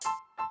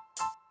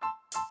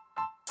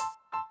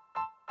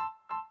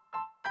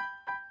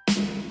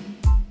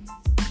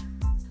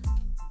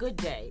Good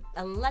day.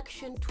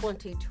 Election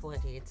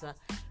 2020.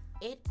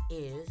 It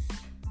is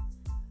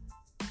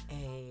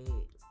a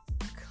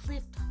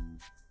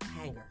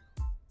cliffhanger.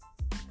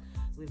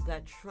 We've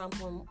got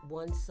Trump on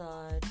one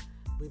side.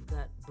 We've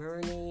got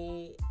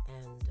Bernie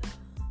and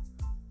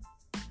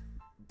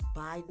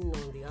Biden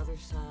on the other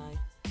side.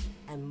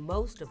 And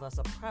most of us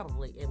are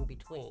probably in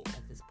between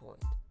at this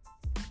point.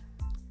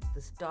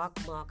 The stock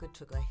market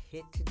took a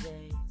hit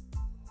today.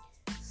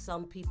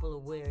 Some people are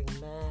wearing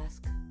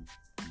masks.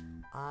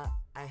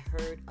 I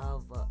heard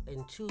of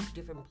in two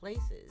different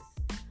places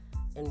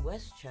in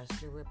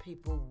Westchester where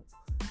people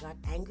got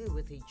angry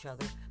with each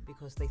other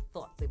because they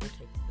thought they were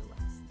taking the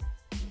last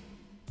thing.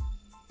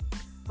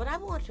 But I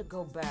want to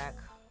go back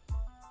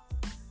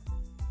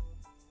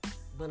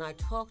when I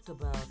talked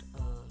about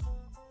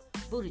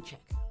Buttigieg.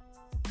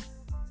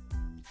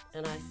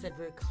 And I said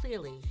very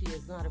clearly he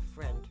is not a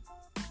friend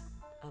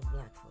of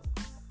black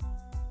folks.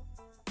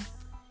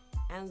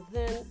 And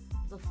then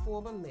the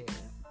former mayor,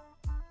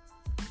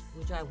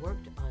 which I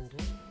worked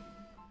under,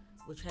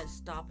 which had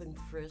stop and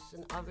frisk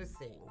and other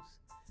things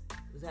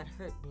that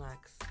hurt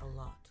blacks a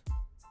lot.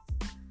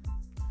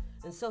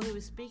 And so he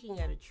was speaking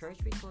at a church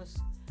because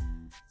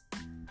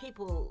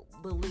people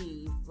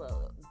believe,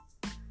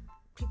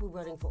 people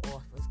running for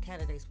office,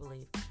 candidates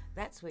believe,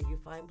 that's where you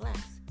find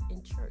blacks,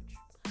 in church.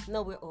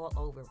 No, we're all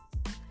over.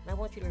 And I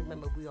want you to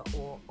remember we are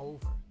all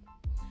over.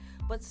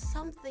 But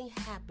something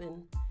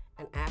happened,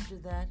 and after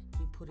that,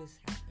 he put his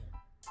hat in.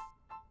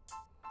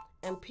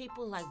 And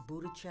people like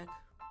Buttigieg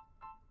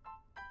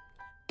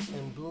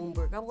and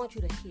Bloomberg, I want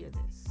you to hear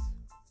this.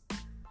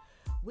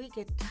 We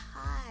get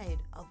tired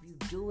of you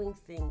doing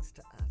things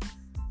to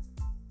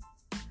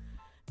us.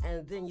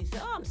 And then you say,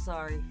 oh, I'm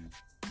sorry.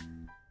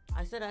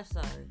 I said, I'm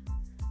sorry.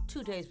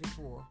 2 days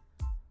before,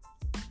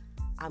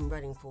 I'm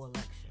running for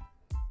election.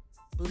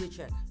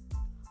 Buttigieg,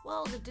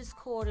 well, the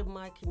discord in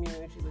my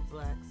community with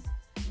blacks,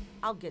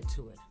 I'll get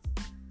to it.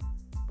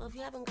 But if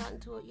you haven't gotten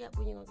to it yet,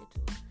 when you going to get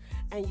to it?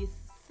 And you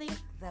think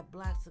that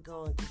blacks are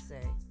going to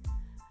say,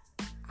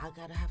 I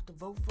gotta have to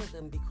vote for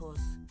them because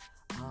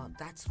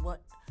that's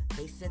what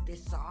they said, they're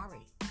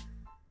sorry.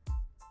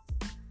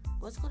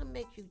 What's gonna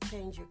make you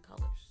change your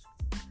colors?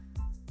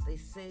 They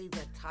say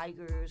that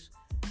tigers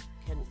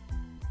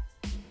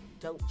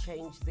don't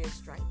change their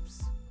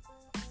stripes.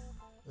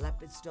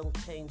 Leopards don't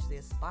change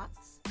their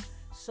spots.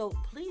 So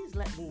please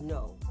let me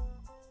know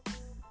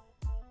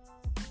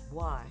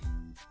why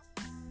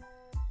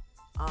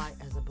I,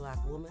 as a black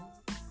woman,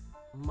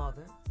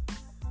 mother,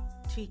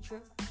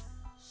 teacher,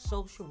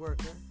 social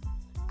worker,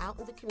 out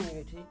in the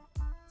community,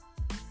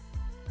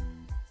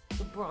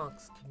 the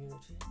Bronx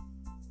community,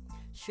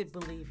 should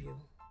believe you.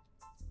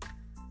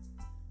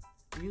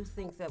 You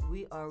think that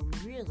we are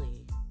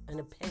really an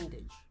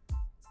appendage,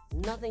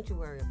 nothing to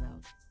worry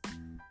about.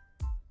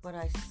 But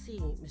I see,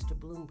 Mr.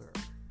 Bloomberg,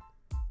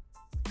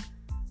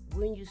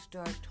 when you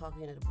start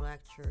talking at a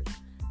black church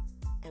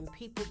and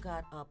people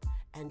got up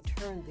and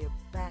turned their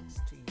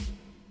backs to you,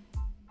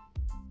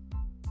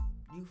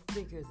 you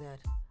figure that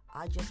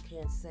I just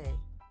can't say,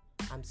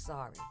 I'm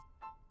sorry.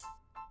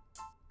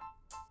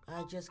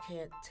 I just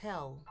can't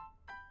tell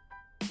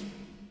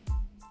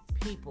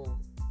people,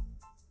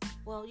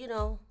 well, you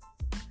know,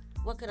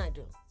 what can I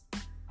do?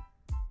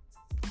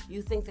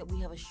 You think that we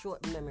have a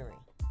short memory.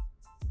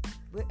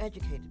 We're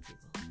educated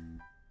people.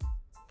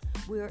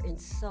 We're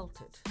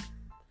insulted.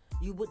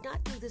 You would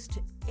not do this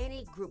to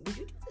any group. Would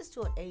you do this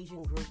to an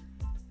Asian group?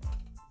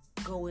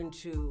 Go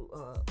into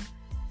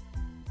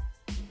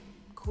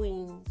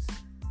Queens,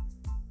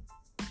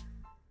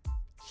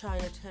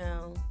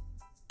 Chinatown,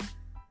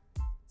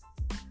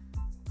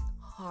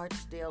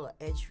 Hartsdale, or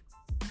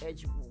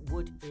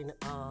Edgewood in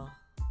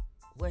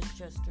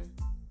Westchester,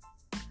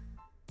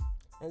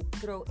 and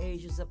throw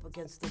Asians up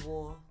against the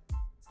wall,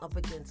 up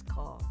against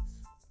cars.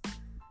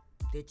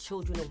 Their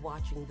children are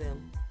watching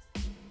them,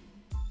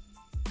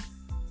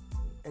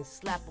 and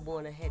slap them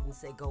on the head and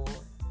say, go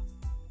on.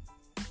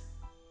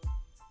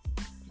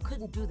 You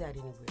couldn't do that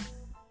anywhere.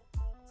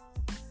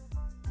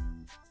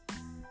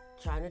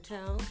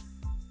 Chinatown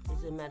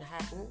is in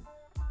Manhattan.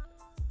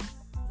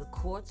 The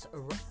courts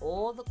are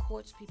all the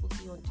courts people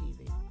see on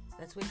TV.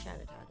 That's where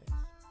Chinatown is.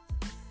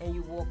 And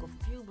you walk a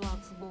few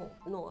blocks more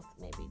north,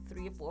 maybe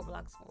 3 or 4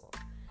 blocks more,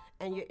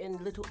 and you're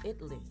in Little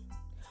Italy.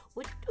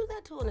 Would you do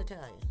that to an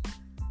Italian?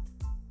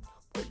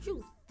 Would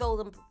you throw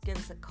them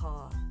against a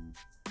car?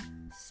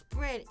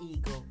 Spread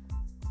eagle.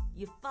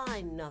 You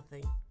find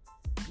nothing.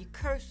 You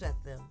curse at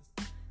them,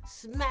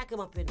 smack them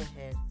up in the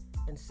head,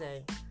 and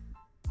say,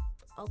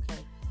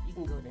 okay, you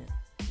can go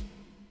now.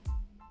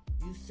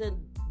 You send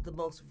the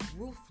most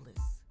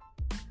ruthless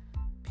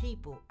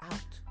people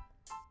out.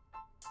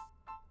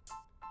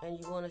 And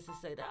you want us to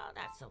say, oh,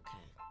 that's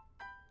okay.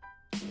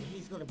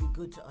 He's going to be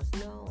good to us.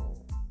 No.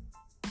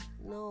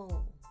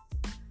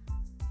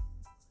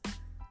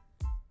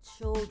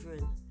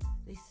 Children,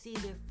 they see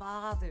their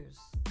fathers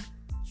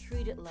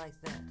treated like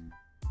that.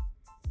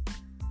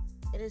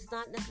 It is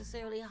not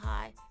necessarily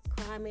high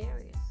crime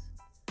areas.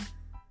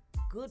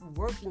 Good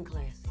working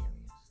class areas.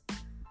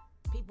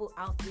 people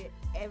out there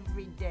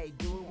every day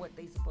doing what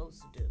they're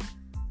supposed to do.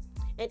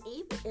 And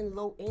even in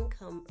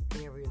low-income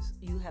areas,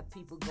 you have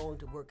people going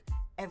to work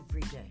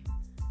every day.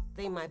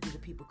 They might be the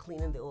people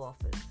cleaning the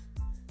office,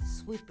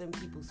 sweeping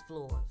people's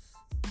floors,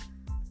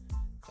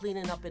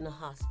 cleaning up in the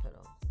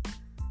hospital.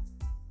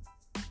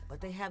 But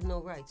they have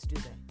no rights, do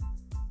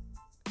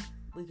they?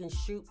 We can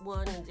shoot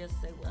one and just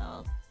say,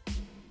 well,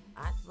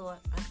 I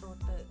thought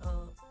that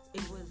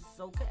it was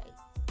okay.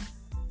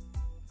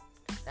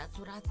 That's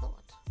what I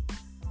thought.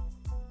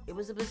 It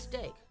was a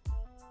mistake.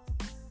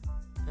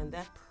 And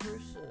that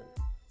person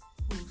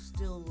who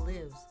still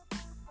lives,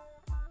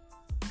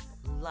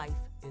 life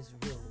is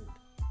ruined.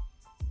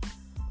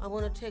 I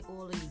want to take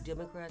all of you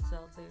Democrats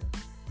out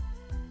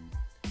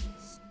there,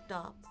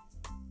 stop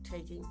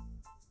taking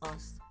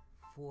us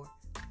for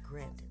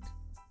granted.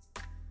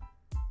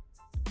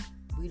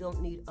 We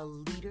don't need a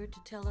leader to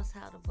tell us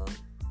how to vote.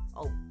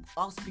 Oh,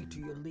 I'll speak to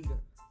your leader.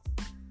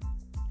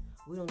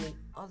 We don't need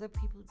other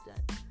people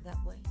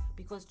that way,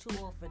 because too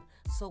often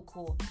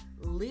so-called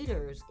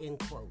leaders, in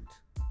quote,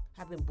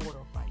 have been bought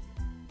off by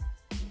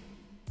you.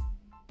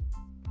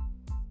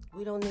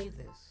 We don't need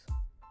this.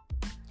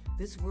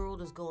 This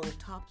world is going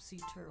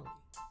topsy-turvy.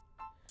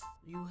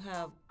 You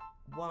have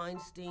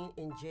Weinstein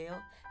in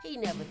jail. He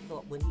never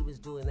thought when he was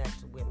doing that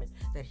to women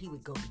that he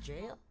would go to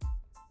jail.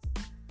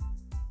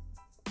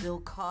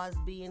 Bill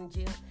Cosby in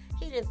jail.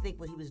 He didn't think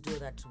when he was doing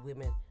that to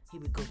women he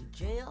would go to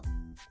jail.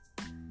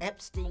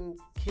 Epstein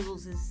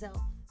kills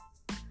himself.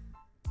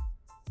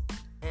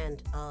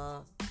 And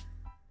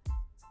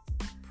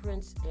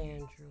Prince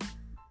Andrew,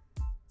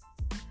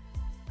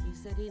 he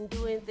said he didn't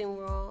do anything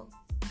wrong.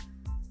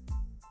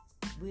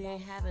 We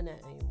ain't having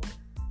that anymore.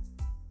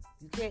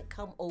 You can't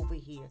come over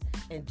here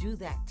and do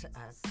that to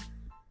us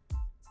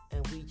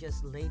and we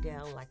just lay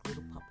down like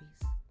little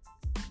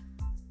puppies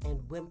and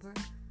whimper.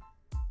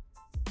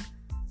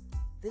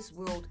 This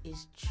world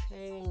is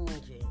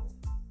changing,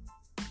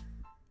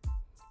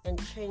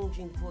 and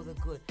changing for the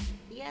good.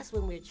 Yes,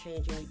 when we're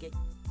changing, we get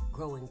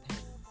growing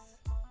pains.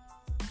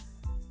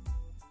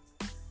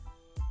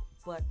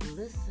 But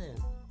listen,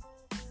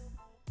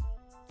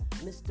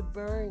 Mr.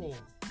 Bernie,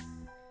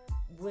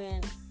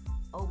 when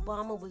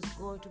Obama was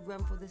going to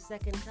run for the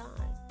second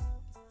time,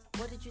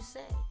 what did you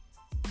say?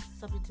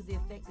 Something to the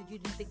effect that you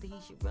didn't think that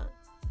he should run?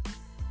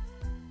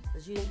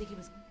 That you didn't think he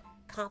was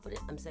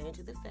competent? I'm saying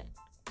to the effect.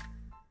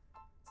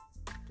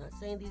 Not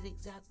saying these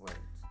exact words.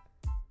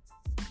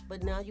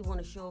 But now you want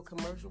to show a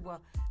commercial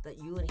that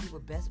you and he were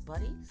best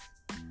buddies?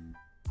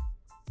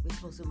 We're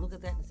supposed to look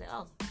at that and say,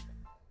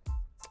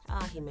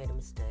 he made a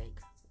mistake.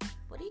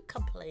 What are you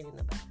complaining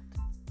about?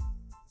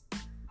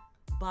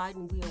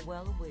 Biden, we are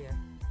well aware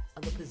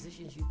of the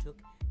positions you took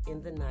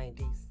in the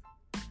 90s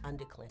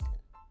under Clinton.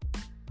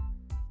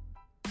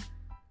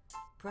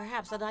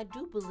 Perhaps, and I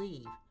do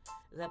believe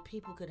that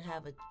people could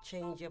have a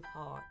change of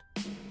heart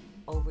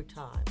over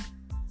time.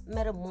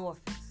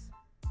 Metamorphosis.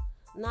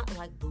 Not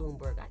like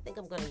Bloomberg. I think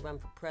I'm going to run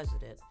for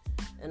president,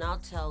 and I'll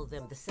tell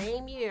them the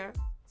same year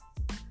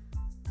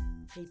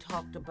he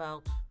talked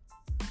about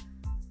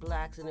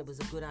blacks and it was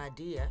a good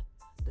idea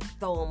to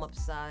throw them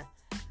upside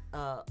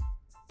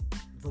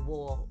the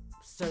wall,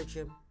 search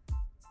him.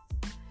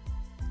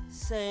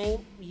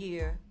 Same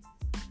year,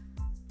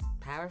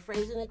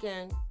 paraphrasing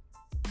again,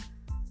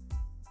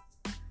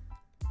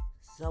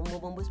 some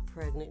woman was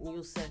pregnant and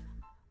you said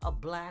a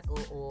black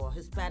or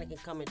Hispanic can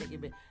come and take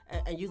your baby,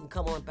 and you can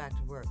come on back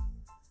to work.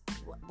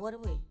 What are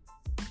we?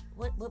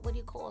 What do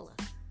you call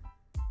us?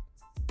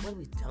 What are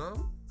we,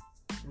 dumb?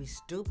 Are we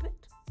stupid?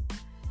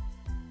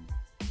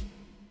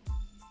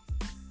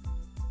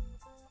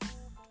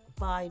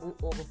 Biden,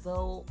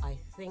 although I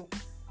think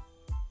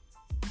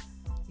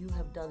you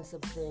have done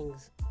some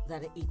things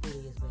that are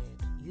equally as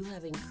bad. You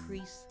have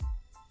increased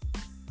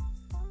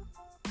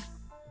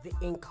the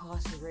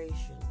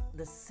incarceration,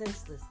 the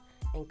senseless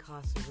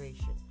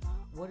incarceration.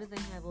 What do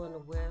they have on the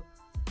web?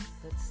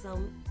 That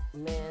some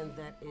man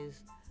that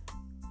is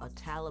a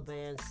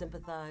Taliban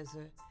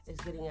sympathizer is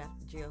getting out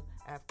of jail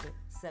after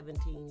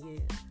 17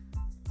 years.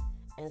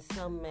 And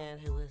some man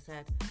who has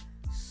had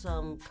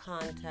some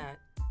contact,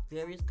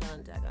 various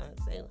contact, I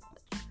don't say how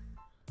much,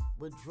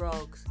 with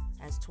drugs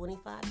has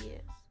 25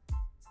 years.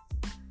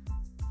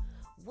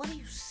 What are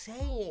you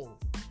saying?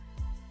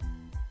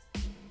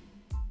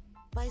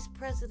 Vice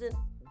President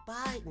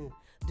Biden,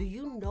 do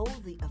you know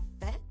the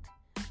effect?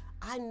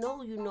 I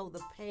know you know the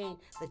pain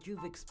that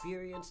you've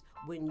experienced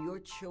when your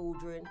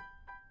children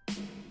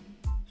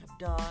have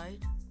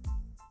died.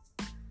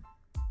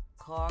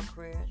 Car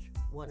crash,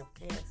 one of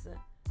cancer.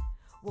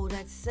 Well,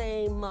 that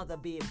same mother,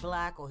 be it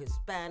black or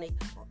Hispanic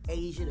or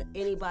Asian or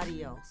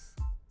anybody else,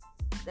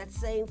 that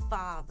same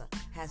father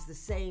has the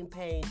same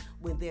pain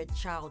when their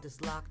child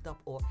is locked up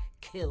or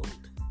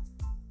killed.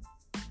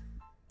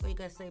 What you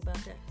got to say about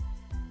that?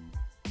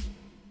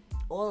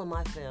 All of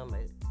my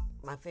family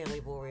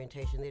of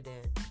orientation, they're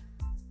dead.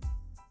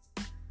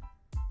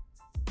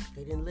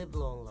 They didn't live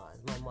long lives,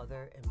 my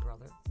mother and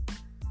brother.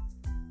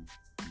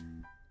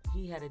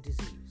 He had a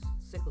disease,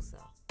 sickle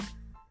cell.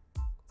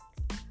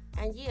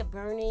 And yeah,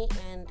 Bernie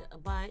and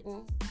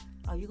Biden,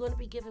 are you going to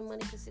be giving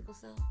money to sickle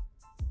cell?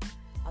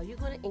 Are you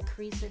going to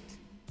increase it?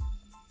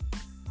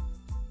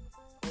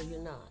 Or you're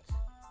not?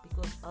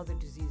 Because other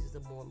diseases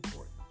are more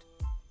important.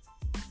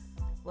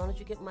 Why don't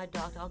you get my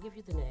doctor? I'll give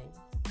you the name.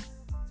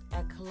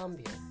 At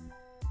Columbia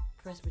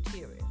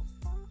Presbyterian,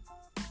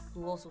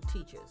 who also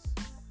teaches.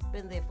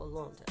 Been there for a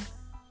long time.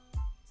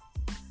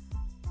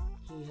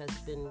 He has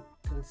been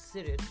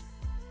considered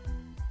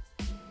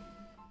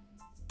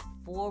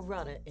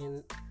forerunner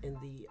in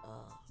the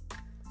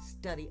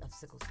study of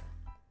sickle cell.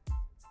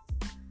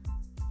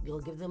 You'll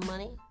give them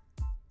money,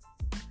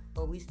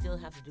 or we still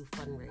have to do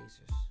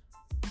fundraisers.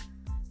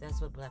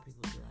 That's what black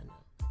people do, I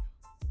know.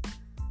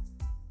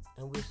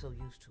 And we're so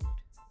used to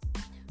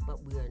it.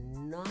 But we are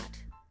not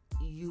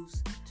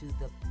used to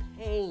the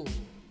pain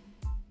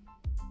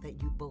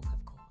that you both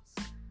have caused.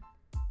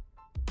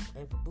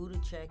 And for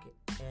Buttigieg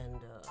and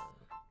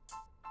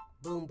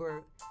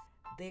Bloomberg,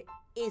 there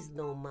is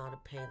no amount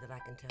of pain that I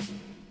can tell you.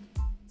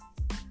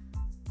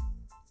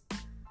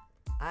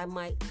 I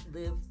might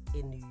live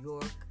in New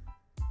York,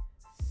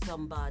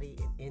 somebody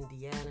in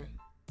Indiana,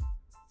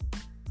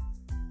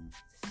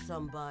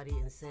 somebody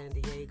in San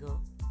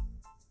Diego,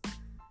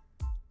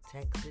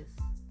 Texas,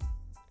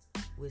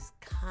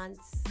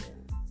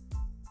 Wisconsin,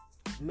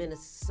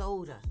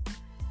 Minnesota,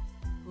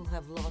 who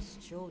have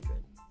lost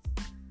children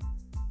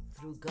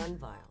through gun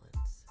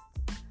violence.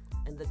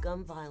 And the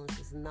gun violence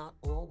is not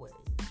always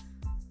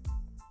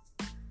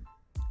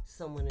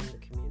someone in the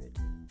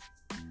community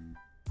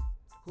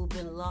who've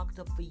been locked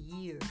up for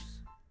years.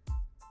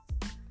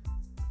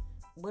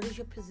 What is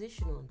your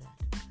position on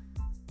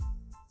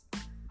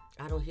that?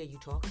 I don't hear you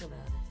talking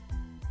about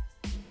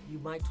it. You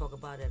might talk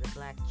about it at a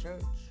black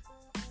church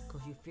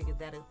because you figure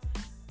that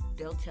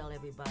they'll tell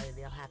everybody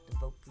they'll have to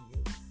vote for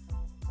you.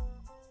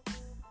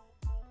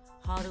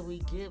 How do we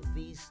give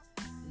these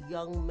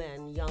young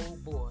men, young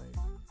boys,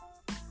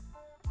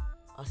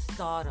 a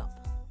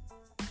startup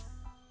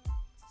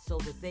so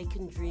that they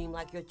can dream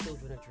like your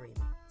children are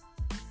dreaming?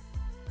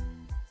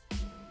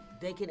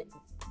 They can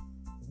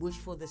wish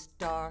for the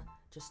star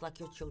just like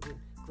your children,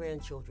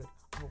 grandchildren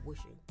are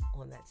wishing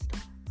on that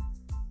star.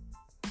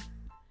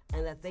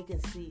 And that they can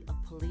see a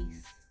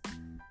police,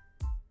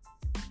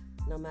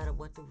 no matter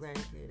what the rank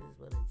is,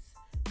 whether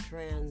it's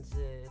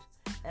transit,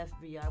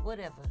 FBI,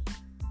 whatever,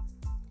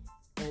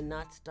 and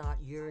not start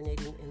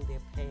urinating in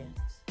their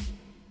pants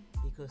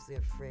because they're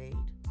afraid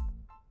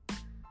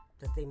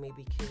that they may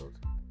be killed.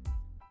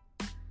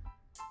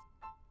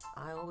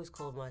 I always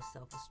called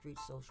myself a street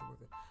social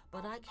worker,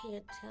 but I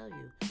can't tell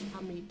you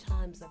how many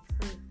times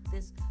I've heard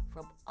this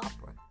from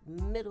upper,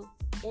 middle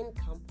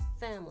income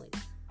families.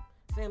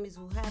 Families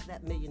who have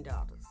that $1 million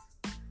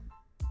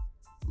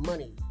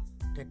money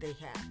that they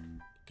have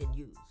can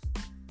use.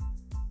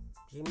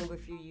 Do you remember a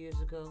few years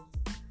ago?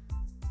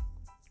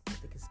 I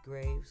think it's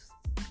Graves.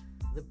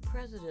 The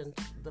president,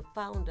 the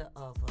founder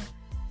of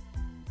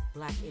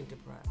Black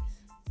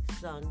Enterprise,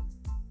 son,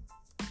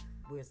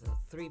 with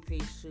a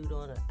 3-piece suit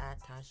on, an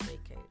attaché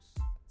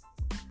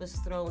case, was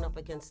thrown up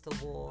against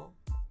the wall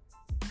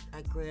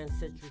at Grand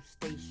Central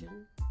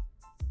Station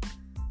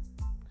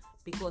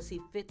because he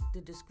fit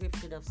the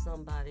description of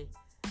somebody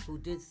who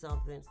did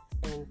something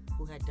and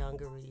who had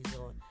dungarees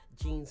on,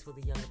 jeans for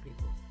the younger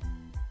people.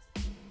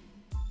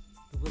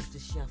 It was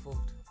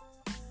disheveled.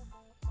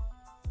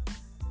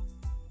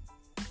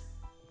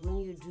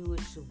 When you do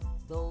it to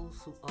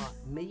those who are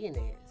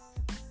millionaires,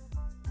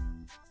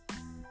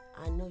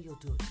 I know you'll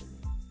do it to me.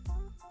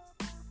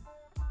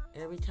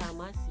 Every time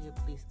I see a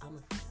police, I'm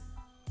afraid.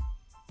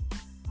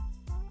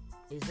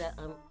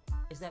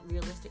 Is that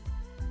realistic?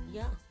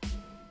 Yeah.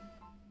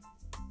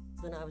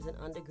 When I was in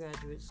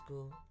undergraduate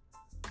school,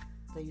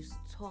 they used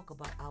to talk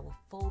about our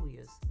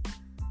phobias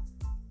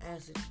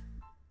as it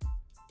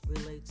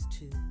relates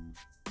to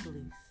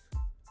police.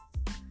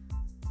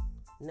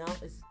 Now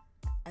it's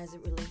as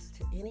it relates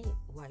to any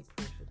white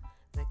person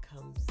that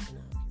comes in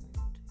our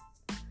community.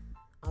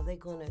 Are they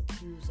going to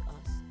accuse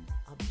us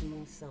of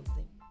doing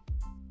something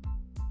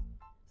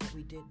that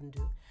we didn't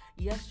do?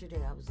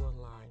 Yesterday I was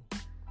online,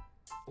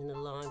 and the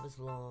line was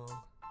long,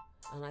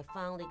 and I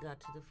finally got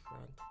to the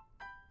front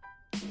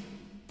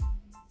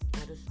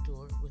at a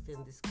store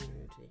within this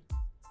community,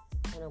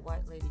 and a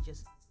white lady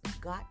just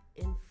got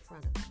in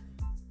front of me.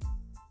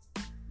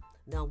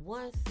 Now,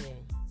 one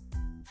thing,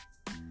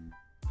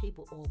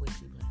 people always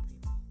see black people.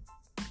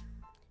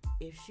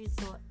 If she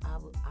thought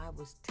I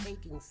was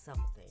taking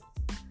something,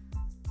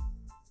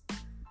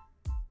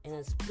 in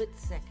a split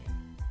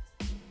second,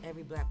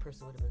 every black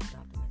person would have been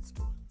stopped in that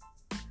store.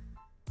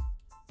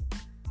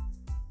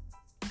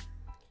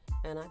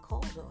 And I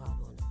called her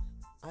out on it.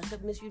 I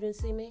said, "Miss, you didn't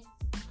see me?"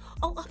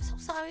 "Oh, I'm so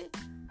sorry."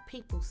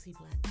 People see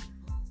black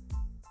people.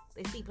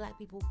 They see black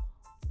people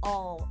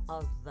all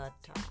of the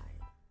time.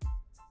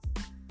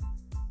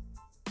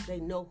 They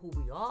know who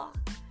we are.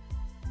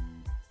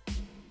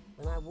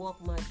 When I walk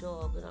my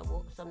dog, and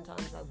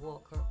sometimes I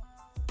walk her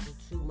for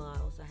 2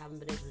 miles. I haven't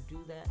been able to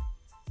do that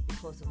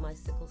because of my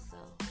sickle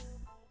cell.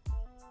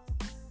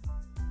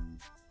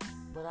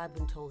 But I've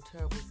been told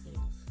terrible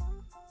things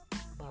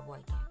by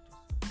white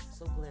doctors.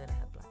 So glad I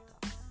have black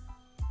doctors.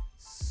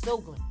 So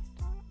glad.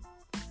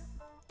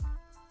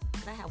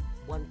 But I have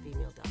one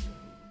female doctor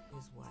who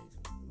is white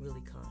and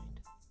really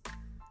kind.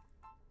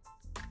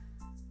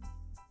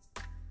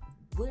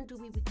 When do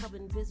we become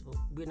invisible?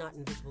 We're not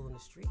invisible in the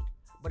street.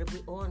 But if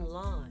we're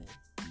online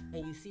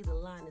and you see the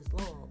line is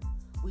long,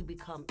 we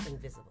become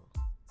invisible.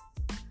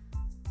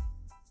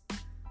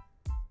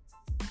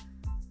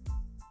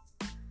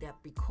 That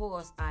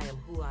because I am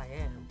who I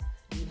am,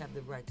 you have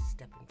the right to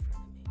step in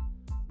front of me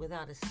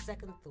without a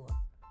second thought.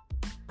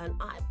 And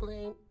I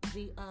blame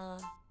the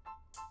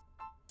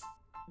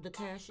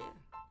cashier.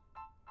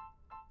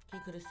 He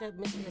could have said,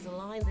 "Mister, there's a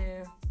line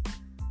there."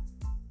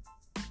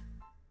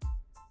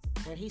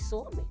 And he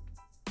saw me.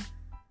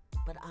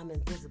 But I'm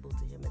invisible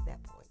to him at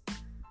that point.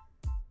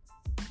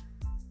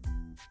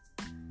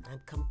 I'm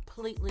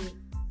completely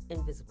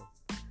invisible.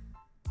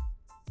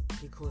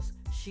 Because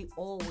she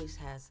always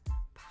has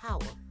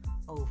power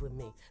over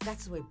me.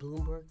 That's the way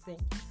Bloomberg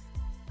thinks.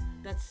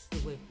 That's the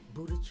way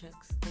Buttigieg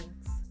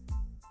thinks.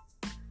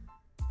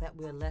 That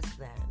we're less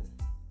than.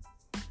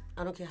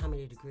 I don't care how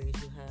many degrees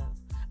you have.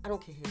 I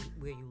don't care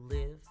where you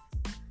live.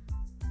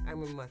 I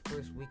remember my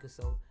first week or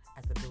so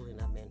at the building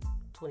I'm in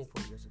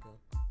 24 years ago.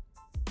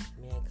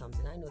 A man comes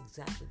in, I know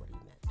exactly what he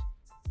meant.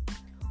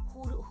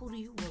 Who do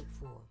you work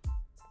for?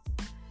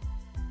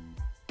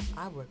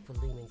 I work for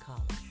Lehman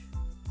College.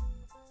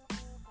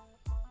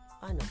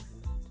 I know what he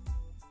meant.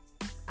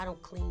 I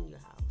don't clean your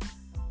house,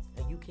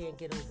 and you can't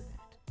get over that.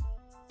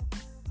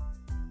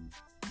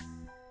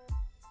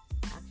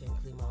 I can't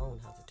clean my own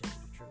house, to tell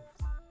you the truth.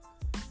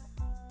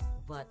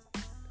 But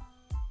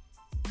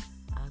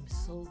I'm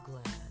so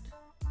glad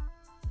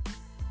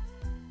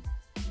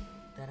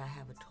that I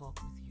have a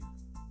talk with you.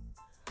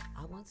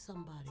 I want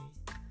somebody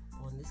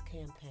on this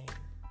campaign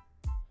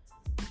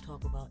to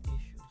talk about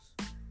issues.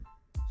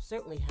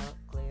 Certainly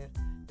healthcare,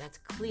 that's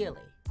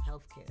clearly,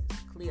 healthcare is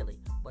clearly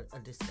but a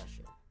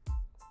discussion.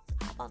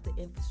 How about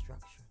the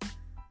infrastructure?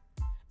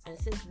 And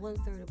since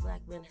 1/3 of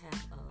black men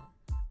have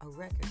a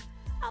record,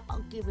 how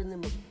about giving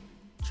them a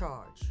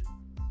charge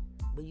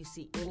where you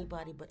see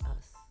anybody but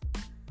us?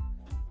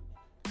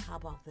 How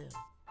about them?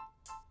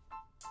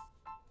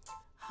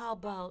 How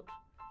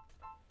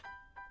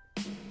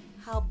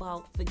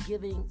about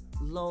forgiving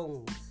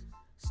loans?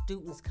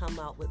 Students come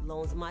out with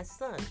loans. My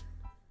son,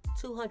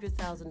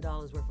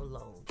 $200,000 worth of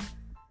loans.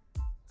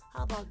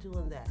 How about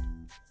doing that?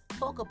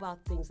 Talk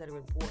about things that are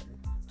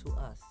important to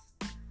us.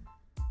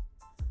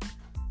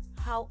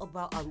 How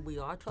about, we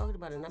are talking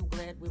about, and I'm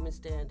glad women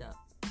stand up,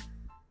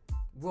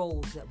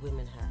 roles that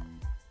women have,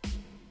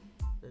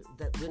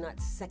 that we're not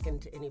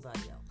second to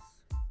anybody else.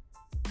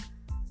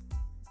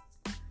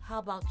 How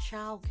about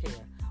child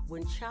care?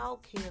 When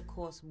child care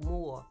costs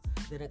more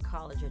than a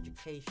college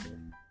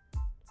education,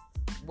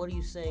 what are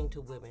you saying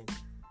to women?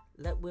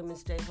 Let women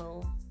stay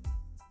home?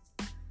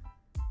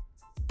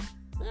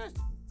 That's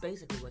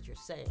basically what you're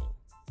saying.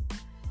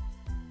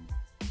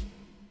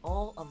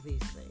 All of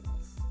these things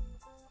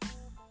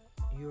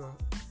you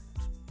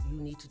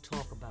need to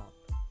talk about.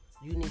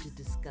 You need to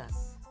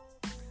discuss.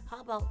 How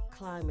about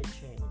climate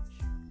change?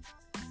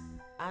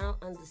 I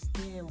don't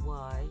understand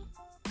why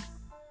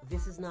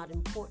this is not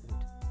important.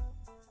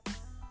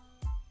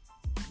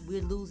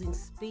 We're losing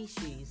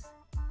species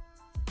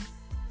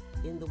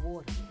in the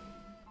water.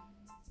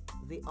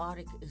 The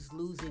Arctic is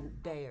losing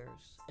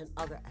bears and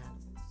other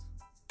animals.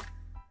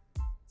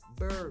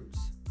 Birds.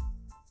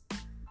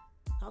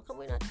 How come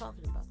we're not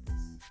talking about this?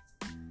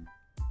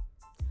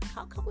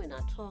 How come we're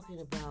not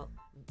talking about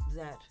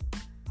that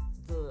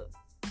the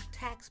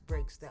tax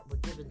breaks that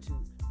were given to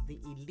the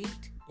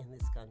elite in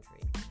this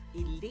country?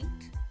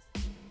 Elite?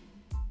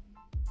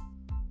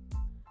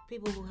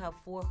 People who have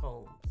 4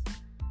 homes,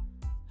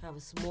 have a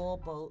small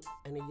boat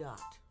and a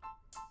yacht.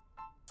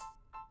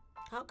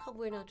 How come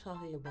we're not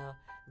talking about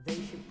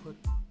they should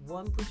put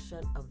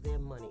 1% of their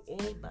money,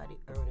 anybody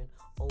earning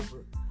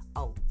over,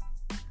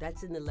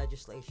 that's in the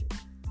legislation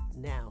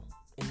now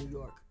in New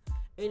York.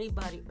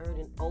 Anybody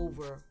earning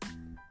over,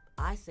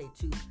 I say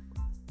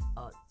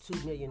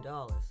 $2 million.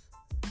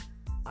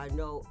 I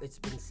know it's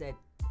been said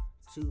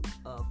to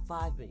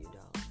 $5 million,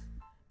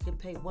 can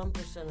pay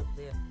 1% of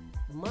their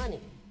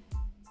money.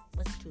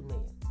 What's 2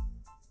 million?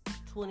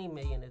 20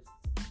 million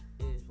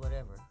is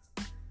whatever.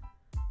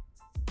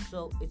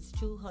 So it's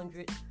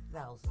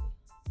 200,000.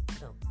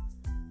 No.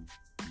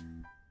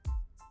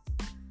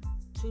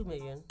 2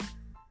 million,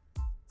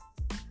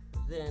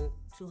 then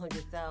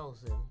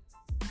 200,000,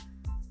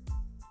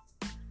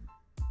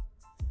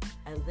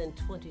 and then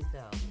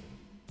 20,000.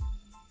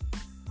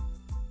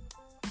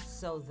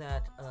 So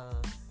that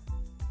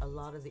a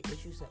lot of the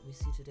issues that we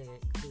see today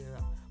clear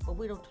up. But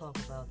we don't talk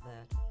about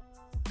that.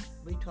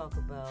 We talk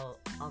about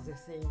other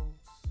things.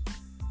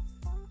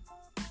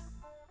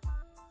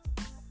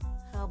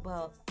 How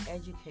about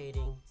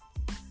educating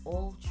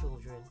all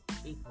children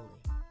equally?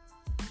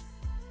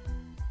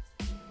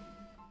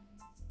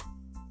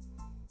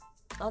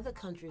 Other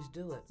countries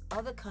do it.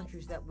 Other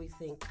countries that we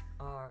think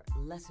are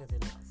lesser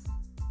than us.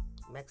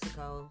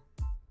 Mexico,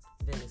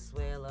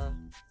 Venezuela,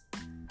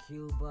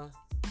 Cuba,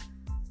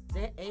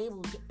 they're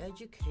able to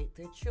educate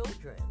their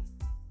children.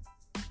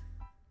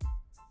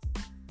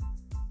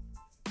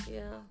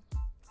 Yeah,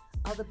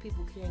 other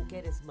people can't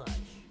get as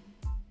much.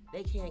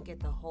 They can't get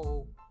the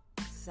whole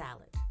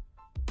salad.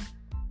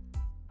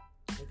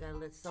 They gotta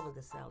let some of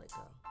the salad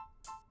go.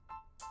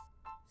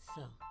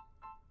 So,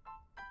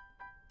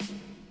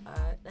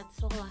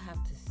 that's all I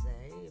have to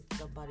say. If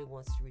somebody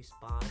wants to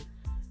respond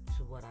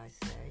to what I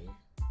say,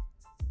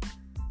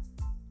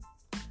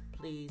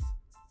 please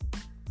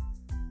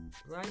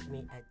write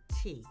me at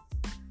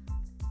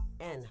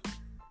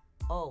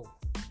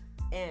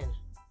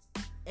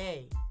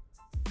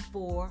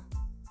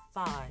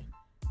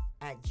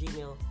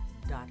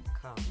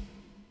TNONA45@gmail.com.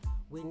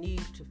 We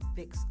need to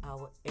fix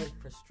our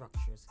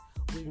infrastructures.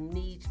 We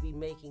need to be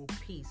making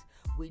peace.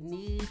 We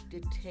need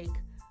to take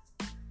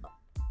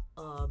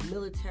a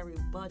military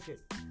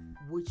budget,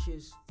 which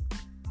is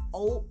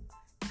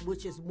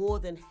more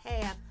than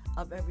half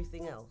of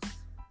everything else,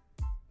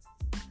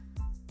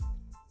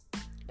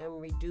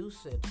 and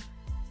reduce it.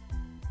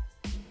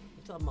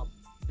 We're talking about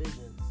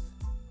billions,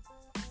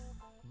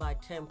 by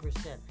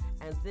 10%,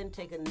 and then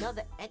take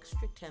another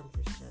extra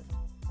 10%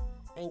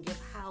 and give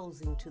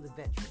housing to the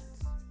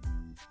veterans.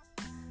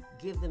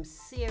 Give them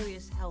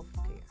serious health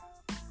care.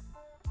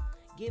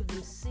 Give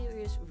them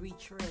serious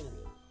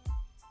retraining.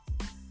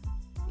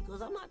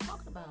 Because I'm not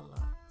talking about a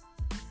lot.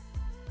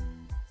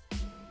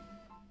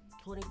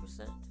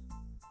 20%?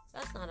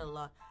 That's not a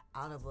lot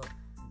out of a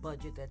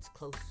budget that's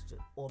close to,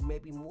 or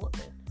maybe more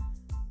than,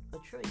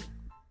 $1 trillion.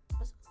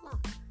 That's a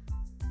lot.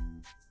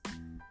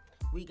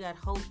 We got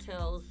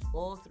hotels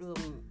all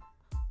through,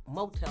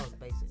 motels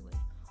basically,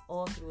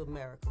 all through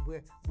America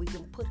where we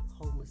can put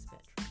homeless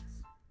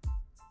veterans.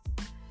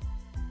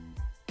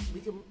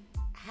 We can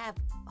have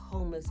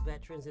homeless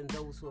veterans and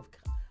those who are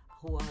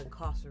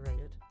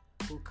incarcerated,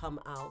 who come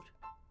out.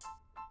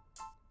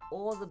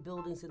 All the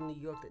buildings in New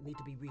York that need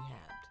to be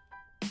rehabbed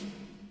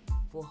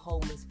for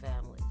homeless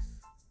families.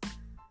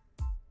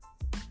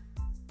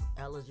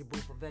 Eligible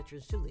for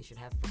veterans too, they should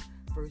have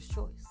first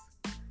choice.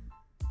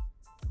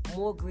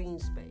 More green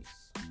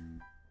space.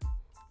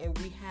 And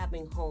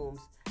rehabbing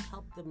homes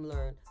help them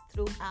learn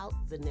throughout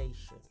the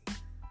nation.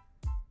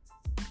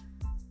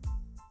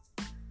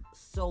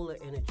 Solar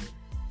energy.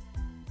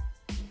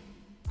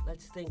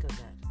 Let's think of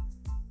that.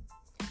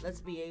 Let's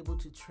be able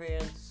to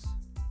transform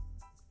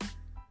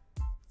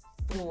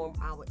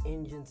our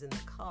engines in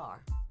the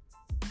car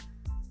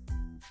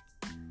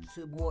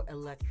to more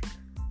electric.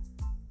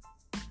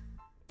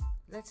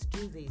 Let's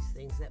do these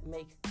things that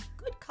make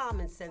good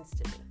common sense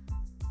to me.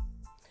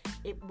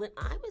 When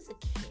I was a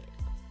kid,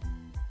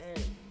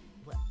 and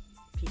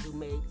people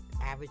made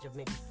average of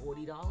maybe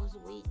 $40 a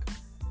week.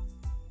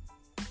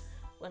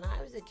 When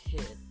I was a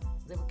kid,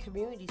 there were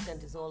community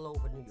centers all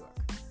over New York.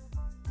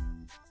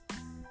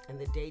 In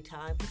the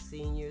daytime for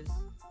seniors,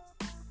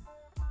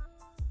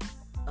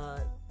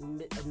 a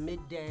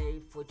midday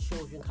for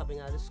children coming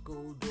out of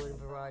school doing a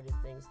variety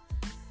of things,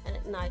 and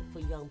at night for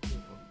young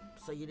people,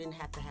 so you didn't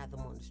have to have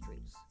them on the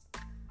streets.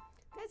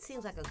 That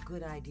seems like a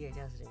good idea,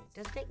 doesn't it?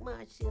 Doesn't take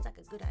much, seems like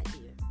a good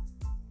idea.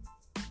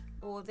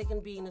 Or they can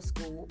be in a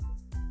school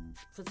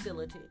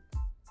facility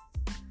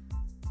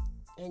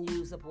and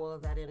use up all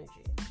of that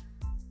energy.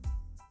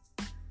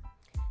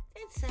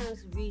 It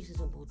sounds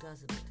reasonable,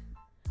 doesn't it?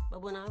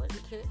 But when I was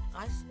a kid,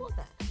 I saw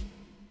that.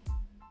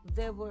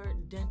 There were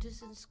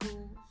dentists in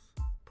schools,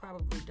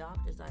 probably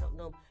doctors, I don't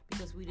know,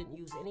 because we didn't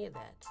use any of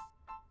that,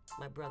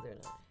 my brother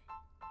and I.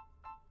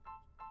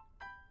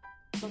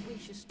 But we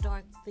should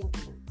start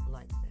thinking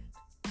like that.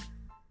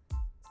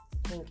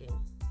 Thinking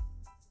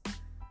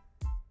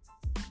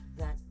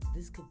that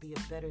this could be a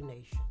better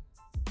nation.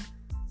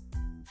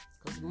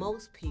 Because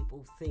most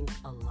people think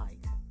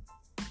alike.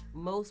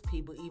 Most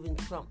people, even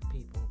Trump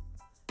people,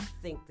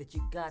 think that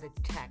you gotta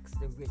tax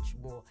the rich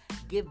more.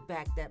 Give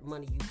back that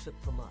money you took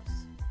from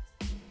us.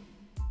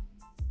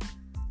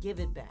 Give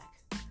it back,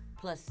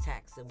 plus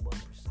tax them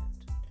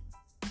 1%.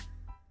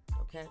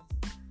 Okay?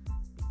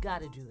 You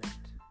gotta do that.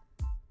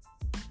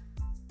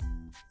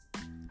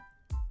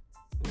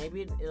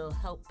 Maybe it'll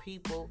help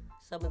people,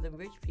 some of the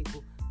rich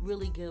people,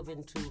 really give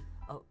into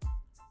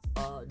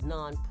a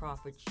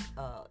non-profit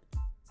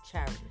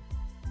charity.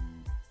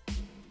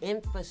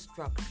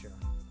 Infrastructure.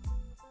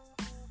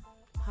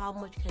 How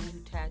much can you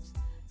tax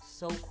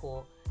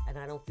so-called, and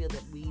I don't feel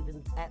that we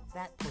even at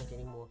that point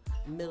anymore,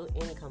 middle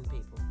income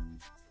people?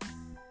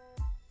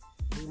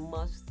 We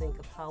must think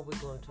of how we're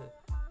going to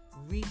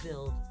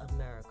rebuild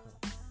America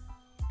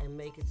and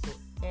make it so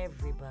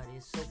everybody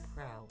is so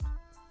proud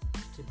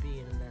to be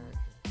an American.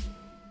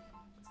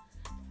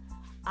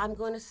 I'm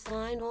going to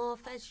sign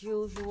off as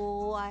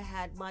usual. I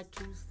had my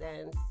 2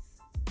 cents.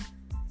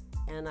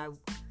 And I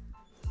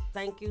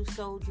thank you,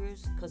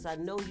 soldiers, because I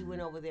know you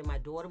went over there. My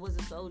daughter was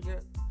a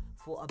soldier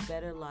for a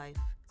better life.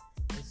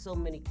 And so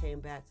many came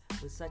back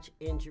with such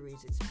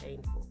injuries, it's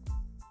painful.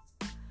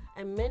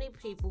 And many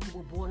people who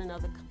were born in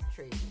other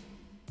countries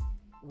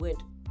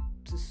went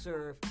to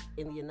serve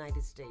in the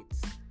United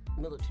States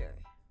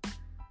military.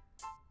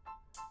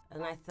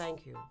 And I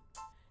thank you.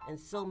 And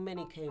so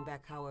many came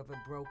back, however,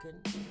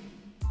 broken,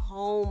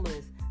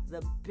 homeless.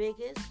 The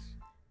biggest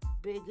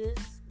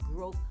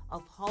growth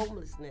of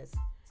homelessness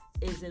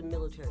is in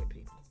military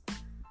people.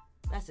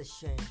 That's a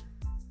shame.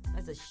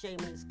 That's a shame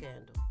and a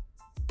scandal.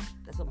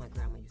 That's what my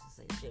grandma used to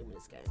say, shame and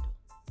a scandal.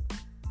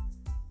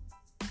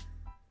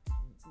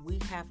 We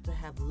have to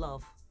have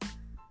love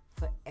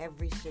for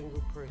every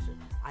single person.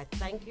 I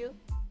thank you.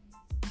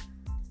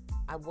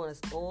 I want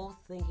us all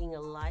thinking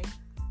alike.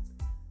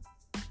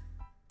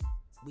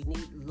 We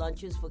need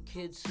lunches for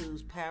kids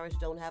whose parents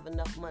don't have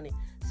enough money.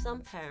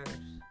 Some parents,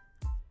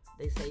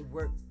 they say,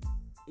 work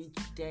each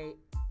day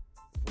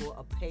for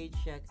a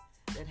paycheck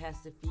that has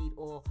to feed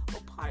all.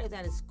 Well, part of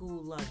that is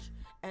school lunch.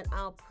 And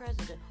our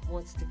president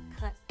wants to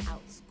cut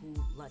out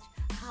school lunch.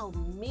 How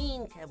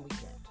mean can we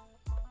get?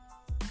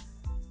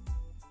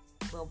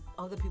 Well,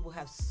 other people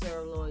have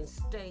sirloin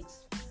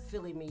steaks,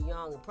 filet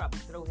mignon, and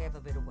probably throw half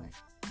of it away.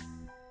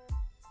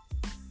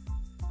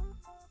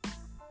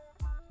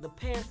 The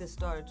Panthers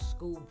started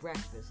school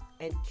breakfast,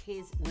 and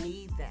kids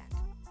need that.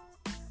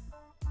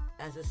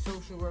 As a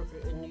social worker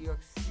in New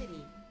York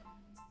City,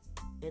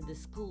 in the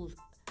schools,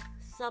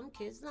 some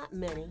kids, not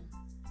many,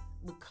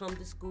 would come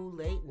to school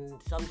late,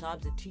 and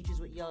sometimes the teachers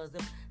would yell at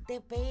them.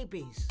 They're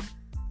babies.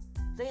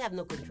 They have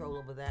no control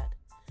over that.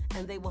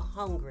 And they were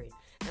hungry.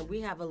 And we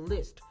have a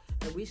list,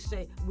 and we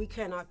say we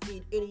cannot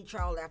feed any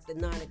child after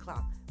 9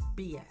 o'clock.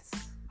 BS.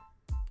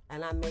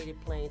 And I made it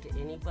plain to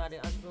anybody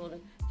I saw in the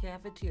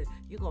cafeteria,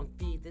 you're going to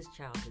feed this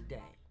child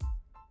today.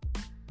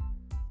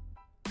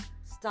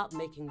 Stop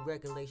making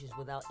regulations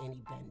without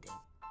any bending.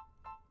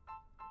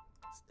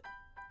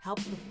 Help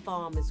the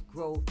farmers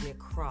grow their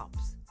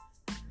crops.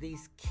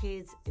 These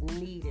kids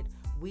need it.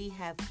 We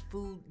have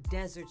food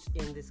deserts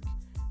in this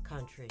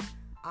country.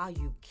 Are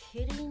you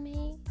kidding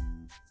me?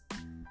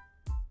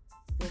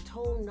 They're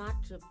told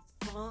not to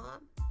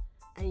farm,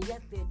 and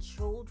yet their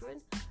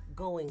children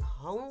going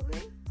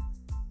hungry?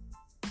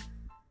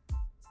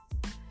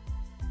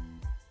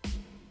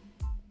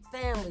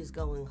 Families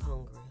going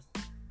hungry.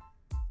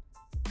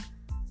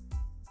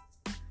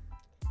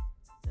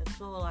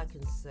 That's all I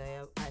can say.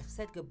 I've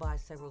said goodbye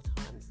several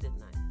times,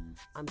 didn't I?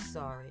 I'm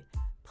sorry.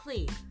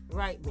 Please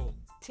write me,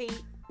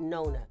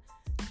 tnona,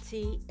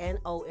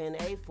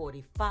 TNONA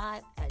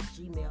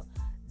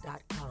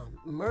 45@gmail.com.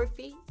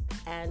 Murphy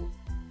and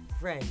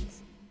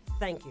Friends.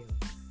 Thank you.